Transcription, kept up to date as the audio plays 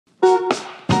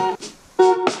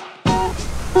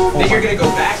Then you're gonna go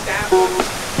back down.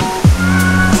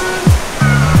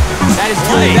 That is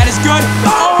good. That is good.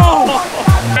 Oh!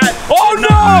 Oh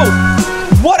no!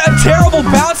 What a terrible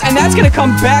bounce, and that's gonna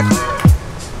come back.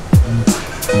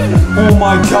 Oh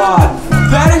my god.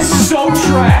 That is so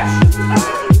trash.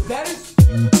 That is...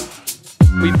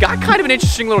 We've got kind of an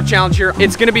interesting little challenge here.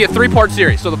 It's gonna be a 3-part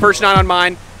series. So the first 9 on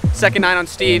mine, second 9 on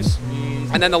Steve's,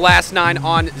 and then the last 9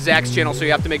 on Zach's channel. So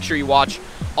you have to make sure you watch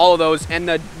all of those. And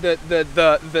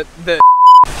the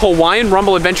Hawaiian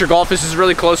Rumble Adventure Golf. This is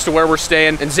really close to where we're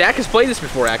staying. And Zach has played this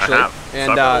before, actually. I have. And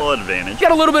so I've got a little advantage.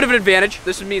 Got a little bit of an advantage.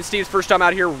 This is me and Steve's first time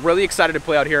out here. Really excited to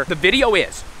play out here. The video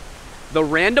is the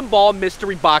Random Ball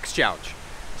Mystery Box Challenge.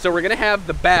 So we're gonna have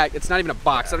the bag. It's not even a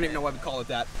box. I don't even know why we call it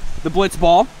that. The Blitz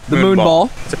Ball, the Moon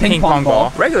Ball. It's a ping pong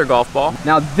ball. Regular golf ball.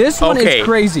 Now this one is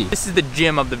crazy. This is the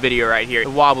gem of the video right here. The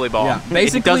wobbly ball. Yeah,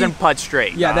 basically, it doesn't putt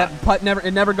straight. Yeah, that putt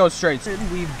never goes straight.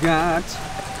 We've got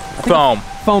foam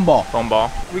ball. Foam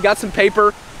ball. We got some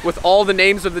paper with all the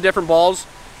names of the different balls,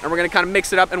 and we're gonna kind of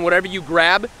mix it up, and whatever you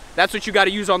grab, that's what you got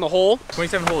to use on the hole.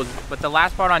 27 holes. But the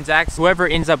last part on Zach's, whoever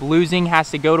ends up losing has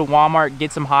to go to Walmart,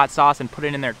 get some hot sauce, and put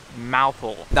it in their mouth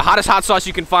hole. The hottest hot sauce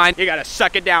you can find. You gotta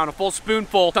suck it down, a full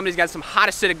spoonful. Somebody's got some hot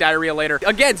acidic diarrhea later.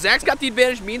 Again, Zach's got the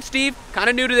advantage. Me and Steve, kind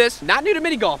of new to this. Not new to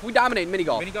mini golf. We dominate mini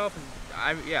golf. Mini golf,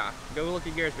 yeah. Go look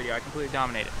at Garrett's video. I completely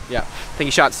dominated. Yeah, I think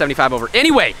he shot 75 over.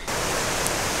 Anyway.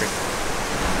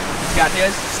 Got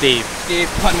his? Steve,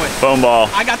 putting with. Foam ball.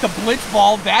 I got the Blitz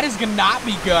Ball. That is gonna not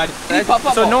be good. That's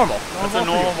so normal. That's a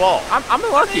normal ball. I'm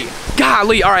lucky.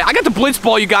 Golly, all right, I got the Blitz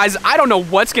Ball, you guys. I don't know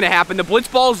what's gonna happen. The Blitz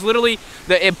Ball is literally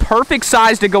the perfect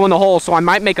size to go in the hole, so I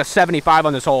might make a 75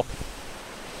 on this hole.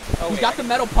 He's got the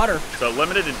metal putter. So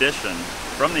limited edition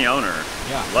from the owner.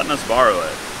 Yeah. Letting us borrow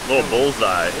it. Little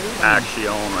bullseye action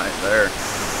right there.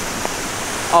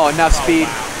 Oh, enough speed.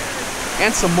 Wow.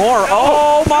 And some more.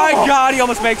 Oh my God, he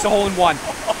almost makes a hole in one.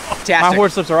 Fantastic. My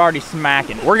horse slips are already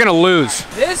smacking. We're gonna lose.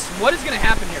 What is gonna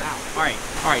happen here? All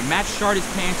right, Matt shard his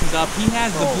pants is up. He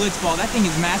has the Blitz Ball. That thing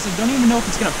is massive. Don't even know if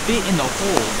it's gonna fit in the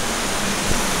hole.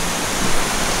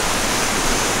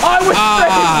 Oh, I was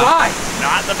right.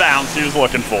 Not the bounce he was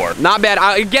looking for. Not bad.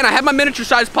 Again, I have my miniature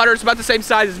size putter. It's about the same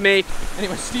size as me.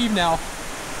 Anyway, Steve now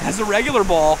has a regular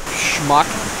ball. Schmuck.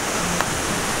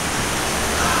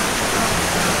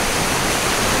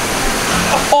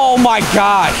 Oh my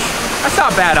gosh. That's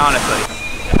not bad, honestly.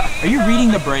 Are you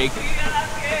reading the break?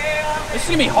 This is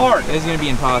gonna be hard. This is gonna be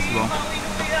impossible.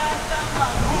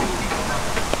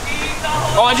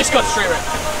 Oh, I just got straight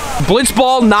right. Blitz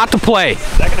Ball not to play.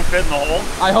 Is that gonna fit in the hole?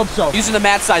 I hope so. Using the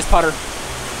mat size putter.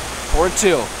 Or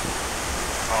 2.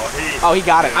 Oh, he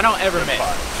got it. I don't ever miss.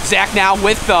 Zach now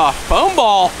with the foam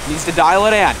ball. Needs to dial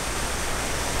it in.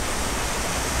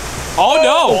 Oh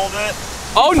no. Hold it.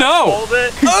 Oh no! Hold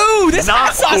it. Ooh, this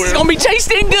hot sauce is gonna be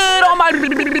tasting good on my.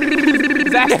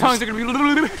 Zach's tongues are gonna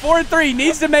be 4 and 3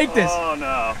 needs to make this. Oh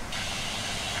no!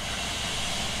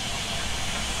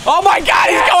 Oh my God,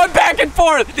 he's going back and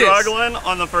forth. Struggling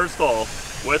on the first hole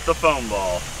with the foam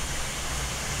ball.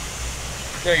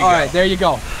 There you go. All right, there you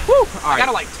go. Woo. I right.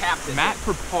 gotta like tap this. Matt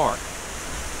for par.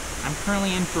 I'm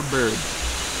currently in for bird.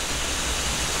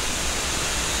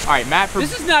 All right, Matt for.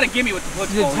 This is not a gimme with the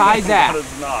Blitz Ball. Tie Zach. That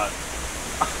is not.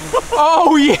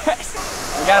 Oh yes.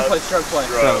 We gotta play stroke play.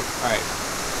 Stroke. All right.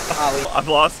 I've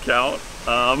lost count.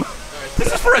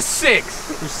 This is for a 6.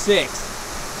 For 6.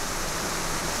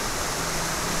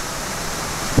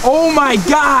 Oh my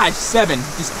gosh, 7.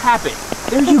 Just tap it.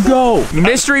 There you go.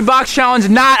 Mystery Box Challenge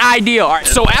not ideal. All right.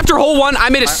 So after hole 1, I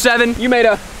made a 7. You made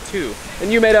a 2.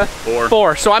 And you made a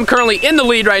 4. So I'm currently in the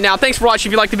lead right now. Thanks for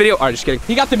watching. If you liked the video. All right, just kidding.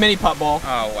 He got the mini putt ball.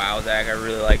 Oh wow, Zach, I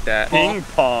really like that. Ping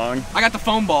pong. I got the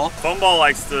foam ball. Foam ball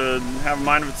likes to have a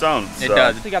mind of its own. It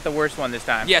does. You got the worst one this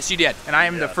time. Yes, you did. And I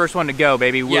am the first one to go,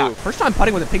 baby. Woo. Yeah. First time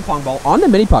putting with a ping pong ball on the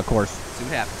mini putt course. See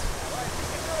what happens.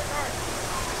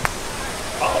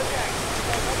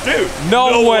 Dude.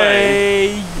 No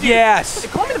way. Yes. They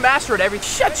call me the master at everything.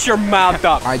 Shut your mouth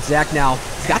up. All right, Zach now.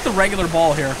 He's got the regular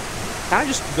ball here. Kind of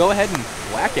just go ahead and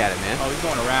whack at it, man. Oh, he's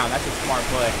going around. That's a smart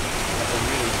play. That's a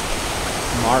really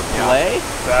smart play.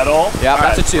 Settle. Yeah, All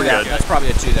that's right, a 2 there. That's probably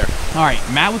a 2 there. All right,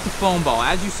 Matt with the foam ball.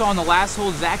 As you saw in the last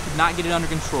hole, Zach could not get it under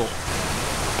control. All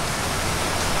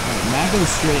right, Matt goes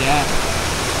straight at it.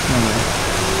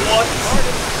 What?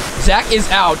 Zach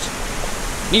is out.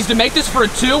 Needs to make this for a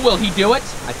 2. Will he do it?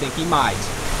 I think he might.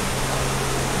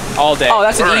 All day. Oh,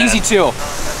 that's an easy 2.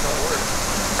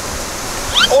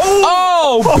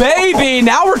 Oh, baby.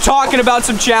 Now we're talking about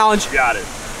some challenge. Got it.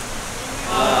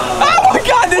 Oh my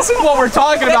God, this is what we're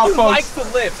talking about, folks. Likes to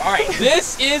live. All right.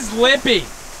 This is lippy.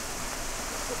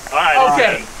 All right.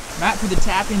 Okay. Matt for the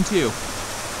tap in 2.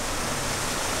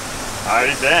 Alright,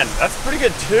 he's in. That's pretty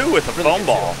good too with a foam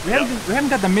ball. We haven't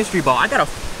got the mystery ball. I got a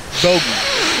bogey.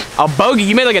 A bogey?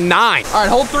 You made like a 9. All right,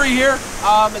 hole 3 here.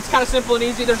 It's kind of simple and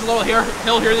easy. There's a little hill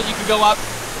here that you can go up,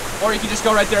 or you can just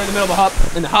go right there in the middle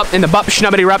of the in the butt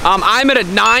schnubbity rep. I'm at a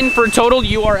 9 for a total.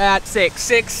 You are at 6.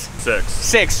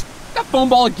 6. That foam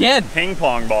ball again. Ping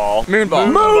pong ball. Moon ball.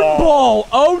 Moon ball.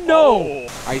 Oh no. All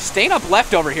right, staying up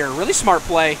left over here. Really smart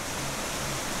play.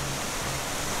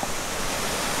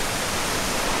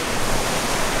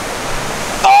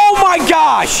 Oh my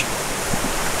gosh.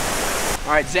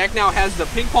 All right, Zach now has the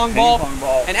ping pong ball.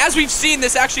 And as we've seen,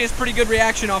 this actually has pretty good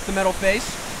reaction off the metal face.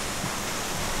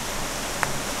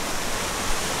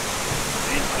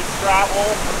 Travel.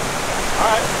 All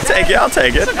right. I'll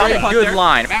take it. Good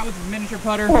line. Matt with his miniature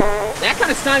putter. That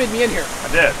kind of stymied me in here. I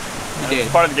did. You did.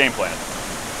 It's part of the game plan.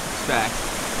 Back.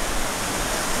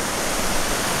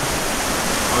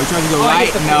 Oh, he tried to go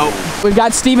right. No. We've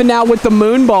got Steven now with the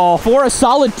moon ball. For a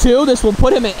solid 2, this will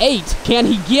put him at 8. Can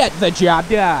he get the job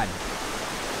done?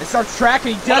 It starts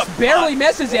tracking. He just barely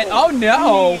misses it. Oh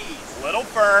no. Little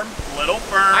firm.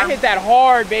 I hit that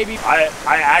hard, baby. I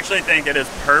actually think it is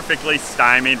perfectly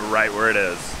stymied right where it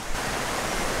is.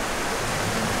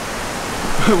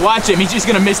 Watch him. He's just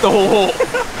going to miss the whole hole.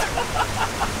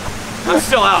 I'm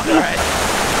still out. All right.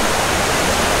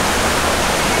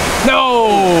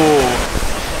 No.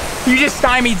 You just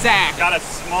stymied Zach. Got a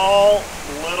small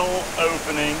little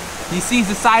opening. He sees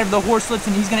the side of the horse slips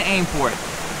and he's going to aim for it.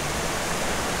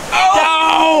 Oh!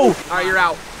 No! All right, you're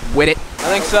out. With it. I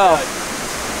think so.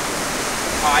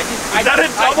 Is that a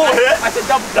double hit? I said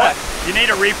double what? You need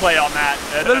a replay on that.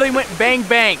 It literally went bang,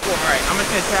 bang. All right, I'm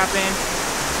just going to tap in.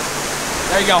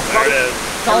 There you go. There it is.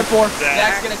 Solid 4.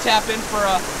 Zach's going to tap in for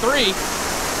a 3.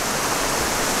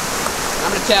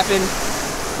 I'm going to tap in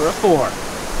for a 4.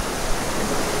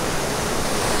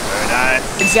 Very nice.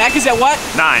 And Zach is at what?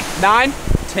 9. 9?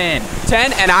 10.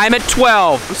 10, and I'm at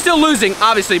 12. I'm still losing,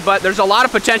 obviously, but there's a lot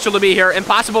of potential to be here.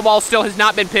 Impossible ball still has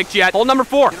not been picked yet. Hole number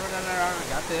 4. No, I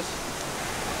got this.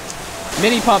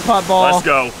 Mini putt ball. Let's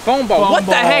go. Foam ball. Foam what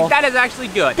the ball. heck? That is actually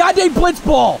good. Goddamn blitz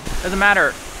ball. Doesn't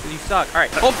matter, because you suck. All right.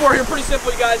 Hole 4 here, pretty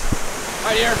simple, you guys.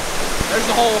 Right here. There's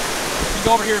the hole. You can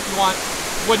go over here if you want.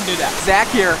 Wouldn't do that. Zach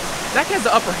here. Zach has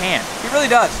the upper hand. He really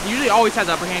does. He usually always has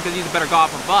the upper hand because he's a better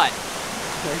golfer, but.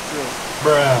 Very true.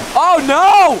 Bruh. Oh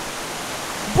no!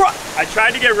 Bro. I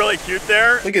tried to get really cute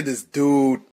there. Look at this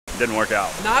dude. Didn't work out.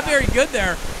 Not very good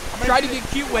there. Tried to get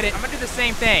cute with it. I'm going to do the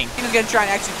same thing. He's going to try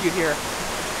and execute here.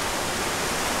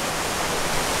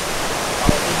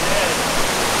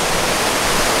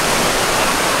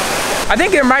 I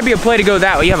think there might be a play to go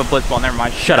that way. You have a blitz ball. Never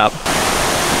mind. Shut up.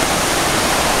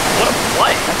 What a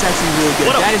play. That's actually really good.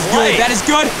 What a That is play. good. That is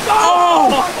good.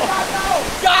 Oh!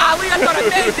 Golly, I thought I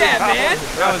made that, man.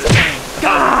 That was clean.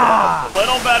 A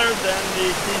little better than the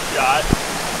tee shot.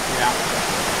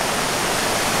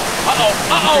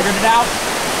 Figured it out.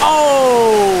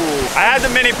 Oh! I had the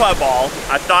mini putt ball.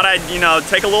 I thought I'd,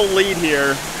 take a little lead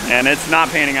here, and it's not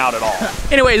panning out at all.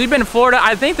 Anyways, we've been in Florida.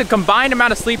 I think the combined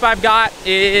amount of sleep I've got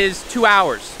is 2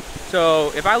 hours.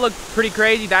 So if I look pretty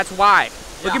crazy, that's why.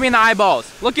 Look at me in the eyeballs.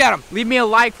 Look at him. Leave me a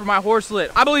like for my horse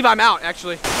lip. I believe I'm out,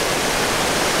 actually.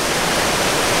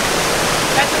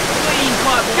 That's a clean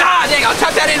putt. God dang, I'll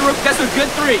tuck that in. That's a good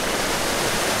 3.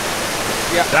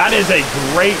 Yeah. That is a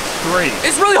great streak.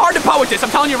 It's really hard to putt with this, I'm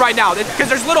telling you right now.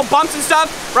 Because there's little bumps and stuff,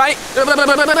 right?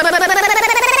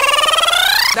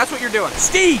 That's what you're doing.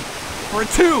 Steve, for a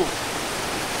 2.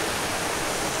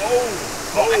 Oh.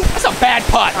 That's a bad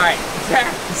putt. All right, Zach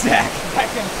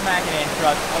can smack it in,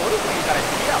 trust. Oh, what do you think you got to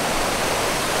tee up?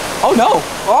 Oh no.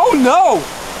 Oh no.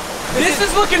 This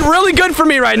is looking really good for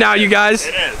me right now, you guys.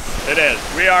 It is. It is.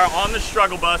 We are on the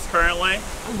struggle bus currently.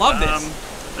 I love this.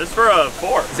 This is for a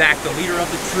 4. Zach, the leader of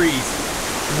the trees.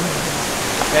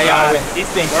 There you go.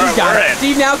 These things. He's got it. in.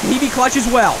 Steve now, can he be clutch as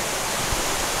well?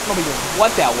 I don't know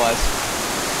what that was.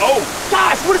 Oh.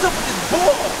 Gosh, what is up with this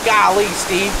ball? Golly,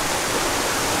 Steve.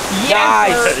 He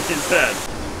said.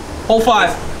 Hole 5.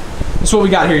 That's what we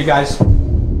got here, you guys.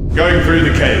 Going through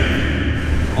the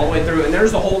cave. All the way through. And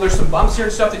there's the hole. There's some bumps here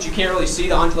and stuff that you can't really see,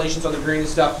 the undulations on the green and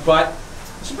stuff, but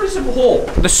it's a pretty simple hole.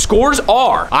 The scores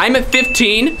are, I'm at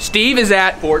 15, Steve is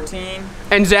at 14.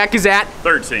 and Zach is at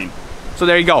 13. So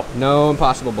there you go. No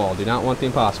impossible ball. Do not want the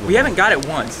impossible. We haven't got it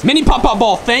once. Mini pop-up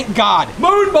ball, thank God.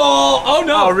 Moon ball, oh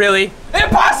no. Oh, really?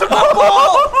 Impossible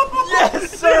ball!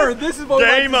 Yes, sir. This is what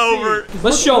Game over.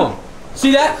 Let's show them.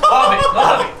 See that? Love it,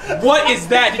 love it. What is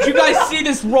that? Did you guys see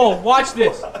this roll? Watch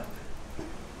this.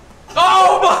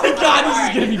 Oh my God, this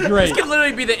is gonna be great. This could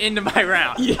literally be the end of my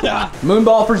round. Yeah. Moon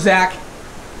ball for Zach.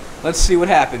 Let's see what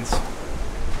happens.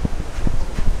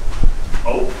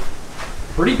 Oh.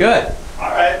 Pretty good. All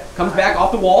right. Comes back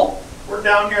off the wall. We're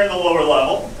down here in the lower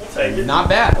level. We'll take it. Not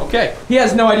bad. Okay. He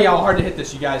has no idea how hard to hit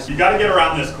this, you guys. You got to get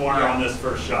around this corner on this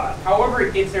first shot. However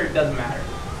it gets there, it doesn't matter.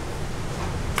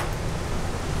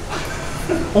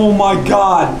 Oh my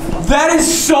God. That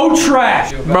is so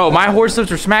trash. Bro, my horse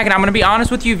slips are smacking. I'm gonna be honest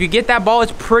with you. If you get that ball,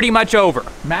 it's pretty much over.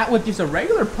 Matt with just a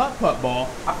regular putt-putt ball.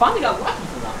 I finally got lucky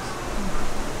for once.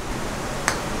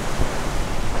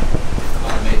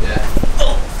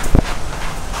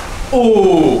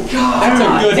 Oh, God, that's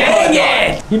a good Dang putt.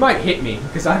 it! He might hit me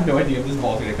because I have no idea if this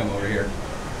ball's gonna come over here.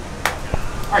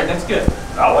 All right, that's good.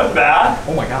 That wasn't bad.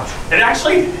 Oh my gosh. It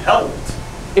actually helped.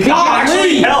 If it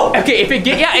actually helped. Okay, if it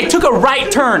get, yeah, it took a right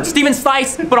turn. Steven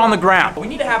slice, but on the ground. We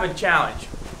need to have a challenge.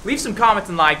 Leave some comments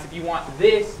and likes if you want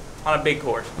this on a big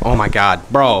course. Oh my God,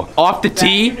 bro. Off the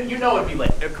tee. You know it'd be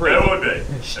lit. It would be.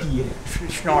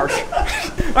 Snarf.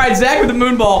 All right, Zach with the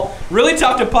moon ball. Really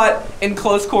tough to putt in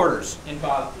close quarters.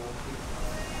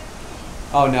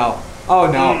 Oh no. Oh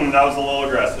no. That was a little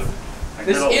aggressive.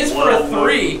 This is for a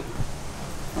 3.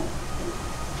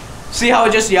 See how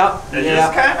it just, yep. It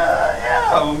just kind of,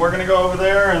 yeah. We're going to go over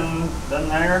there and then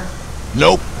there.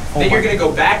 Nope. Then you're gonna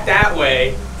go back that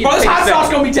way. Bro, this hot sauce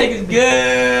gonna be taking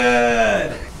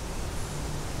good.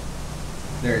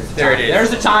 There it is. There's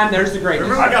the time. There's the greatness.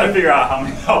 I got to figure out how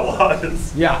many that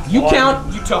was. Yeah. You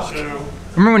count. You talk. 2.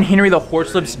 Remember when Henry the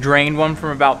Horselips drained one from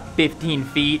about 15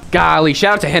 feet? Golly,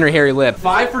 shout out to Henry Harry Lip.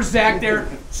 5 for Zach there.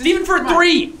 Steven for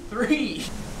 3. 3.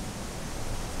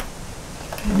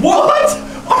 What?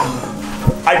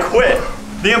 I quit.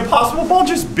 The impossible ball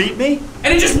just beat me?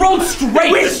 And it just rolled straight.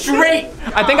 It went straight.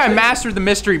 I think I mastered the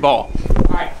mystery ball.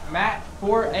 All right, Matt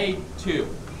for a 2.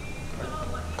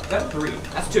 That's 3.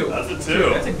 That's 2. That's a 2.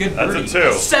 That's a good That's birdie.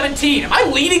 a 2. 17. Am I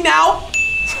leading now?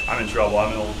 I'm in trouble.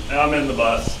 I'm in the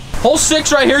bus. Hole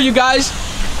 6 right here, you guys.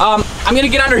 I'm gonna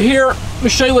get under here. Let me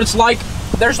show you what it's like.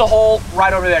 There's the hole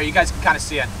right over there. You guys can kind of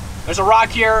see it. There's a rock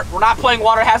here. We're not playing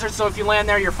water hazard, so if you land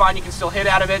there, you're fine. You can still hit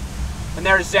out of it. And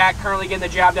there's Zach currently getting the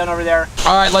job done over there.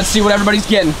 All right, let's see what everybody's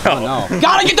getting. Oh no.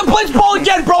 Gotta get the blitz ball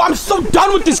again, bro. I'm so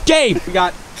done with this game. We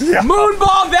got moon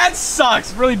ball. That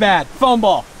sucks really bad. Foam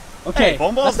ball. Okay. Hey,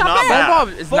 foam ball's that's not bad. Foam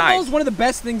ball is Foam nice. ball is one of the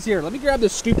best things here. Let me grab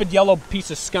this stupid yellow piece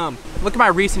of scum. Look at my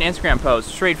recent Instagram post.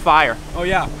 Straight fire. Oh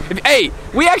yeah. Hey,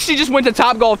 we actually just went to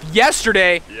Topgolf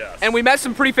yesterday, Yes. and we met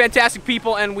some pretty fantastic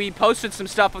people, and we posted some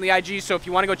stuff on the IG, so if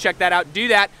you want to go check that out, do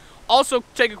that. Also,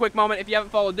 take a quick moment, if you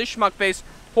haven't followed this schmuckface,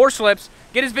 Horselips,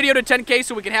 get his video to 10K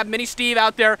so we can have Mini Steve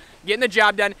out there getting the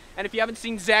job done. And if you haven't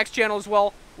seen Zach's channel as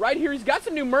well, right here, he's got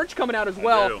some new merch coming out as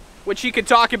well, which he could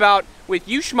talk about with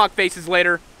you schmuckfaces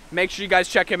later. Make sure you guys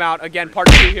check him out. Again, part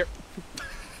 2 here.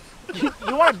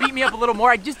 You want to beat me up a little more?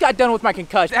 I just got done with my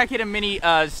concussion. Zach hit a mini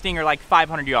stinger like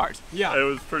 500 yards. Yeah. It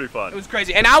was pretty fun. It was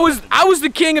crazy. And I was the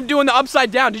king of doing the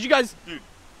upside down. Did you guys? Dude,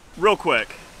 real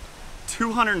quick.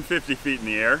 250 feet in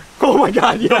the air. Oh my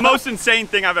God, yeah. The most insane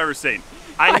thing I've ever seen.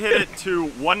 I hit it to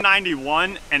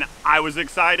 191 and I was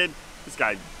excited. This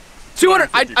guy. 200.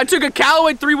 I took a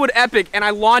Callaway 3-wood Epic and I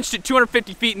launched it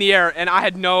 250 feet in the air, and I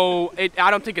had no. I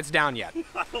don't think it's down yet.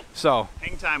 So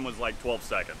hang time was like 12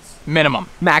 seconds. Minimum.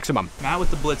 Maximum. Matt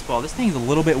with the blitz ball. This thing's a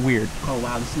little bit weird. Oh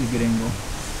wow, this is a good angle.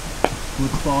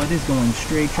 Blitz ball, it is going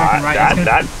straight, tracking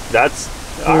right. That's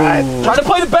all right. Trying to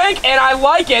play the bank, and I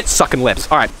like it. Sucking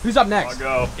lips. All right, who's up next?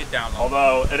 I'll go. Get down.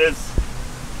 Although it is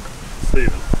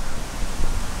Steven.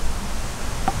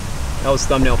 That was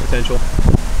thumbnail potential.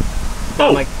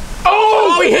 Oh. Like,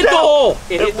 oh, he hit the hole.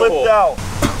 It hit the hole. Out.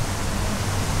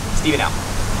 Steven out.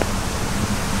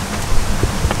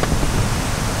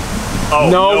 Oh,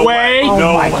 no way. Oh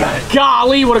no my way. God.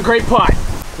 Golly, what a great putt.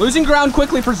 Losing ground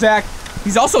quickly for Zach.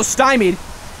 He's also stymied.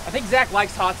 I think Zach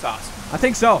likes hot sauce. I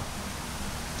think so.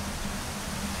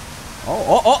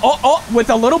 Oh, with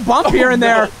a little bump here and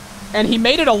there, and he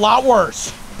made it a lot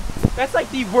worse. That's like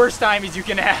the worst timies you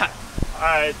can have. All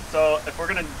right, so if we're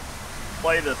gonna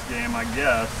play this game, I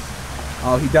guess.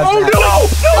 Oh, he does. Oh that. no!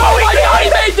 Oh my God, he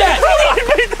made that! How did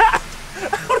I make that?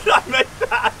 How did I make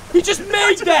that? He just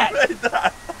made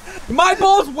that. My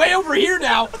ball's way over here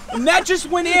now, and that just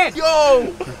went in.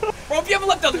 Yo! Bro, if you haven't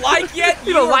left a like yet,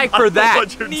 you don't like for that.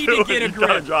 What you're need doing. to get a You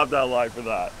gotta grip. drop that like for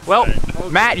that. Well, Okay.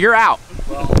 Matt, you're out.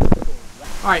 Well,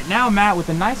 All right, now Matt with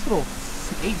a nice little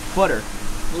 8-footer.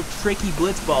 Little tricky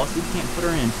blitz ball, so you can't put her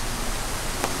in.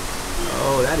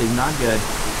 Oh, that is not good.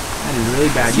 That is really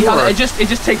bad. See how it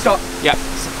just takes off. Yep.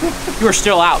 You are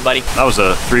still out, buddy. that was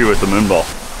a 3 with the moon ball.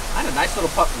 I had a nice little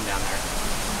putt from down there.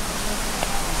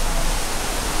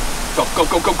 Go, go,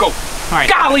 go, go, go. All right.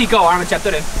 Golly, go. I'm gonna tap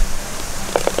that in.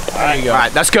 There you go. All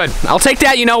right, that's good. I'll take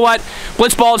that. You know what?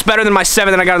 Blitz ball is better than my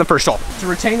 7 that I got in the first hole. To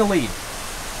retain the lead.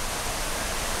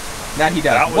 That he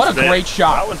does. That was What a big. great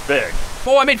shot. That was big.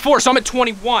 Oh, I made 4, so I'm at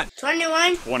 21.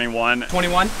 21. 21.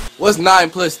 21. What's 9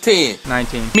 plus 10?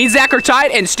 19. Me and Zach are tied,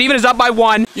 and Steven is up by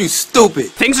 1. You stupid.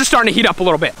 Things are starting to heat up a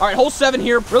little bit. All right, hole 7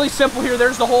 here. Really simple here.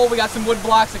 There's the hole. We got some wood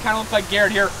blocks that kind of look like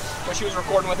Garrett here when she was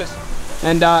recording with us.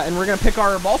 And we're gonna pick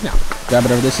our balls now. Grab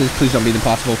whatever this is. Please don't be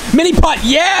impossible. Mini putt.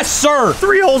 Yes, sir.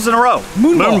 3 holes in a row.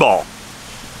 Moonball.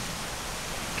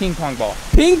 Ping pong ball.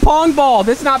 Ping pong ball.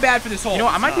 This is not bad for this hole. You know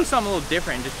what? I might do something a little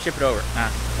different and just chip it over.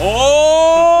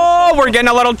 Oh, we're getting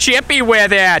a little chippy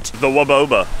with it. The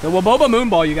Waboba. The Waboba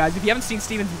moonball, you guys. If you haven't seen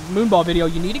Steven's moonball video,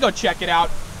 you need to go check it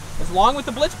out. It's along with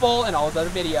the Blitz Bowl and all his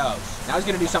other videos. Now he's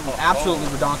gonna do something absolutely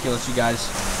ridiculous, you guys.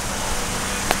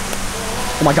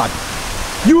 Oh my God.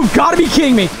 You've got to be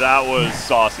kidding me. That was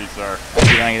saucy, sir.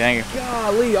 Thank you, thank you.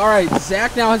 Golly. All right,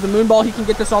 Zach now has the moonball. He can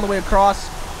get this all the way across.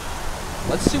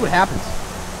 Let's see what happens.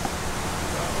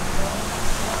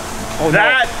 Oh,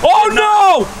 That. no. Oh,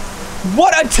 no!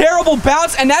 What a terrible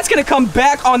bounce, and that's going to come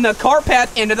back on the cart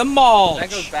path into the mulch.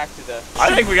 That goes back to the...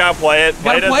 I think we gotta play it.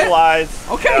 Play it as it lies.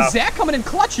 Okay, Yeah. Zach coming in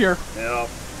clutch here. Yeah.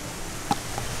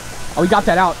 Oh, we got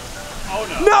that out. Oh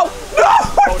no. No! No!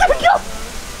 Where's no. it go?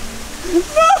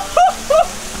 No!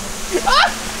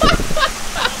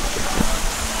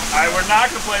 Alright, we're not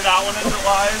gonna play that one as it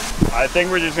lies. I think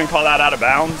we're just gonna call that out of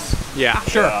bounds. Yeah.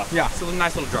 Sure. Yeah. It's a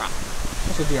nice little drop.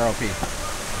 This is the ROP.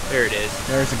 There it is.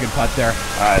 There's a good putt there.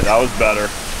 Alright, that was better.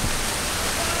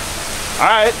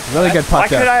 Alright. Really good putt Why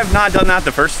there. could I have not done that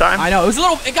the first time? I know, it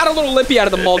got a little lippy out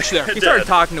of the mulch there. He started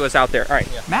talking to us out there. All right.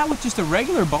 Matt with just a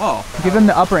regular ball. Give him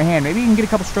the upper hand. Maybe you can get a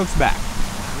couple strokes back.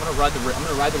 I'm gonna ride the rail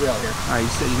here. All right, you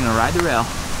said you're gonna ride the rail.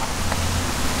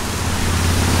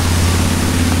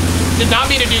 Did not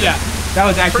mean to do that. That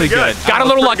was actually Pretty good. good. Got a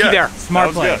little lucky there. Smart That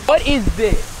was play. good. What is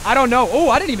this? I don't know. Oh,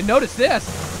 I didn't even notice this.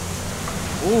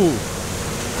 Ooh.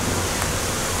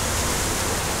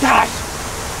 Gosh.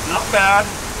 Not bad.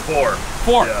 4.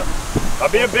 4. Yeah.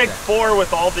 That'd be a big 4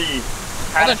 with all the All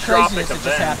the catastrophic craziness that just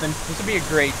events. happened. This would be a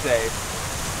great save.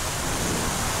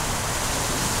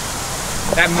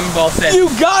 That moonball said, You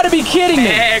gotta be kidding me.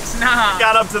 X, nah.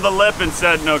 Got up to the lip and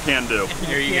said no can do.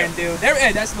 Here you go. There,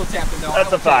 hey, that's a little tapping though.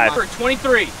 That's a 5. For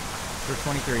 23. For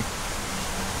 23.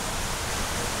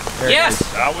 Yes.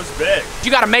 That was big.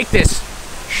 You gotta make this.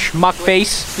 Schmuck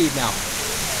face. Steve now.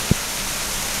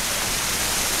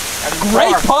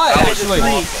 Great putt, That was actually.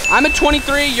 awesome. I'm at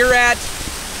 23. You're at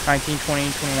 19,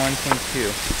 20, 21,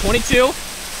 22. 22.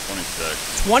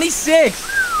 26. 26.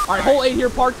 All right, hole 8 here,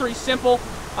 part 3, simple.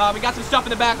 We got some stuff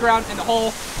in the background and the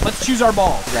hole. Let's choose our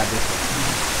ball. Grab this.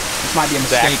 This might be a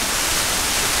mistake.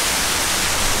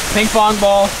 Ping pong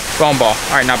ball. Foam ball.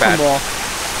 All right, not bad. Ball.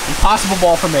 Impossible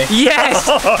ball for me. Yes!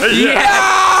 Oh, yeah.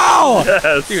 Ow!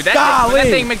 Yes. Dude, when Golly. that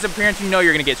thing makes an appearance, you know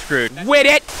you're gonna get screwed. With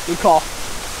it. Good call.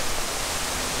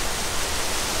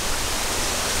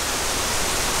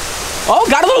 Oh,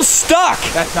 got a little stuck.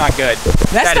 That's not good.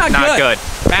 That's That is not good.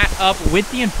 Matt up with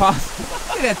the impossible.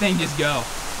 Look at that thing just go.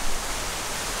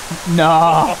 No.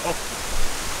 All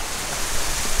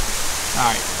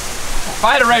right. If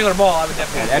I had a regular ball, I would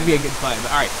definitely. That'd be a good play.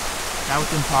 But all right. Now with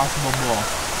the impossible ball.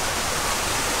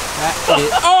 That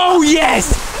is. Oh,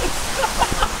 yes!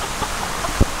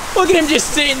 Look at him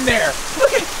just sitting there.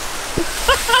 Look at.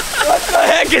 What the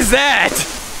heck is that?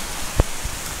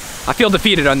 I feel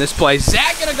defeated on this play.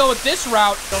 Zach gonna go with this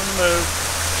route. On the move.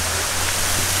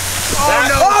 Oh,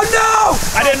 no! Oh, no!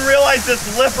 I didn't realize this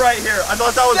lip right here. I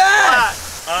thought that was Zach! flat.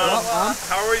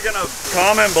 How are we gonna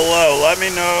comment below? Let me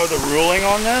know the ruling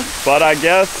on this. But I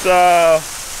guess we're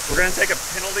gonna take a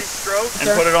penalty stroke and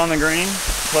put it on the green.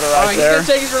 Put it All right right, there. he's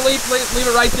gonna take his relief. Leave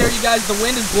it right there, you guys. The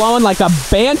wind is blowing like a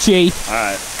banshee. All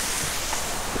right.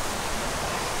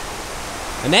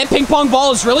 And that ping pong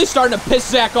ball is really starting to piss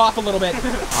Zach off a little bit. All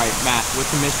right, Matt with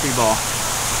the mystery ball.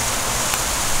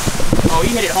 Oh, he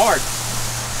hit it hard.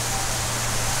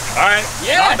 All right.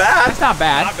 Yeah. Not bad. That's not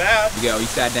bad. Not bad. There you go. He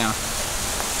sat down.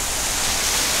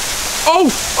 Oh!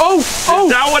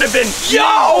 That would have been.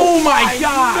 Oh my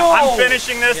God! I'm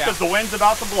finishing this because the wind's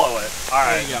about to blow it. All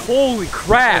right. There you go. Holy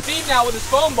crap. Steve now with his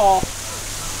foam ball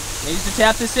needs to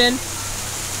tap this in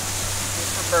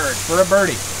for a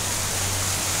birdie.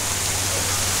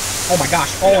 Oh my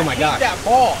gosh! Oh my gosh! That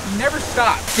ball. He never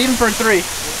stopped. Steven for 3.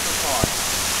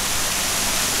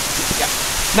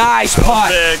 Nice putt.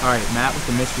 Big. All right, Matt with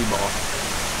the mystery ball.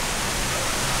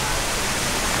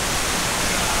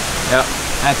 Yep,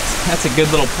 that's a good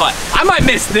little putt. I might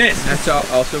miss this. That's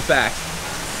also fast.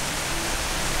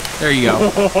 There you go.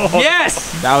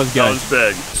 Yes. That was That good. was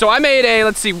big. So I made a,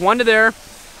 let's see, 1 to there,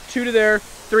 2 to there,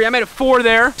 3. I made a 4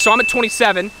 there. So I'm at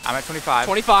 27. I'm at 25.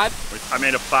 25. I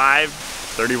made a 5,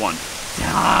 31.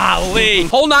 Golly.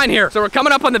 Hole 9 here. So we're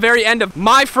coming up on the very end of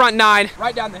my front 9.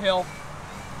 Right down the hill.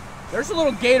 There's a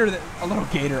little gator, a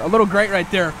little grate right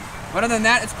there. But other than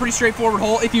that, it's a pretty straightforward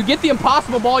hole. If you get the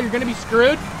impossible ball, you're gonna be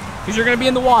screwed because you're gonna be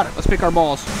in the water. Let's pick our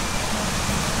balls.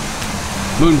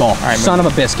 Moon ball. All right, son of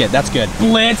a biscuit. That's good.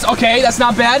 Blitz. Okay, that's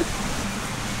not bad.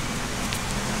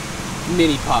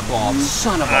 Mini putt ball.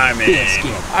 Son of a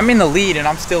biscuit. I'm in the lead and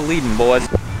I'm still leading, boys.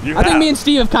 I think me and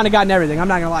Steve have kind of gotten everything. I'm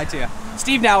not gonna lie to you.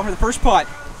 Steve now for the first putt.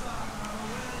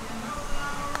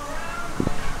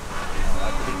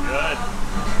 That could be good.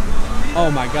 Oh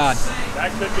my God.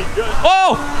 That could be good.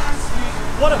 Oh!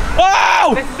 What a...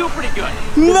 Oh! That's still pretty good.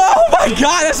 No, my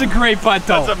God, that's a great putt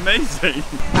though. That's amazing.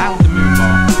 That was the moon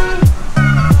ball.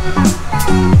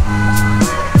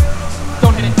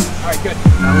 Don't hit it. All right, good.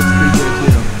 That looks pretty good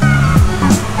too.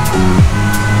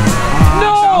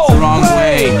 No! That's the wrong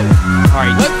way. All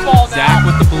right, Let's fall now. Zach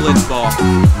with the blitz ball.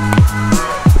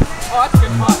 Oh, that's a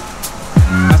good putt.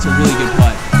 That's a really good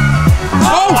putt.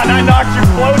 Oh! And I knocked you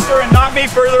closer and knocked me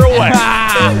further away.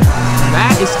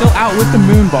 Matt is still out with the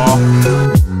moon ball.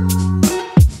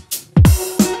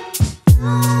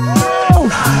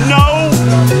 No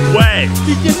way.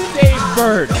 You just saved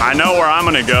Bird. I know where I'm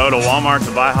gonna go to Walmart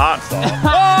to buy hot sauce.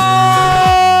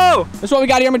 Oh! That's what we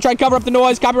got here. I'm gonna try and cover up the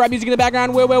noise. Copyright music in the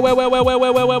background.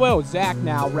 Whoa. Zach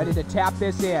now ready to tap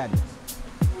this in.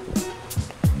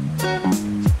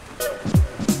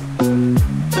 I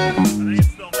think it's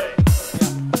still me.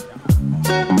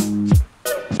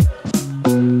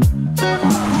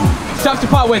 It's tough to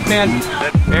putt with, man.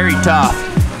 Very tough.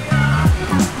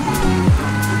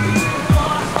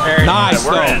 Very Nice,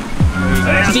 We're in.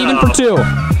 Steven for 2.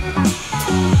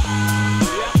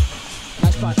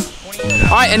 Nice putt.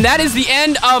 All right, and that is the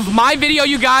end of my video,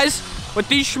 you guys. With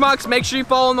these schmucks, make sure you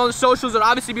follow them on the socials. It'll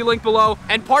obviously be linked below.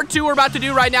 And part 2 we're about to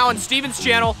do right now on Steven's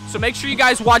channel. So make sure you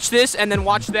guys watch this and then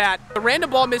watch that. The Random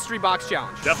Ball Mystery Box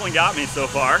Challenge. Definitely got me so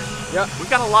far. Yep. We've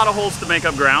got a lot of holes to make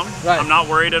up ground. Right. I'm not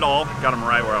worried at all. Got them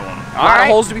right where I want them. A lot of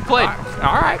holes to be played.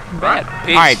 All right, bet.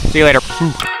 Peace. All right, see you later.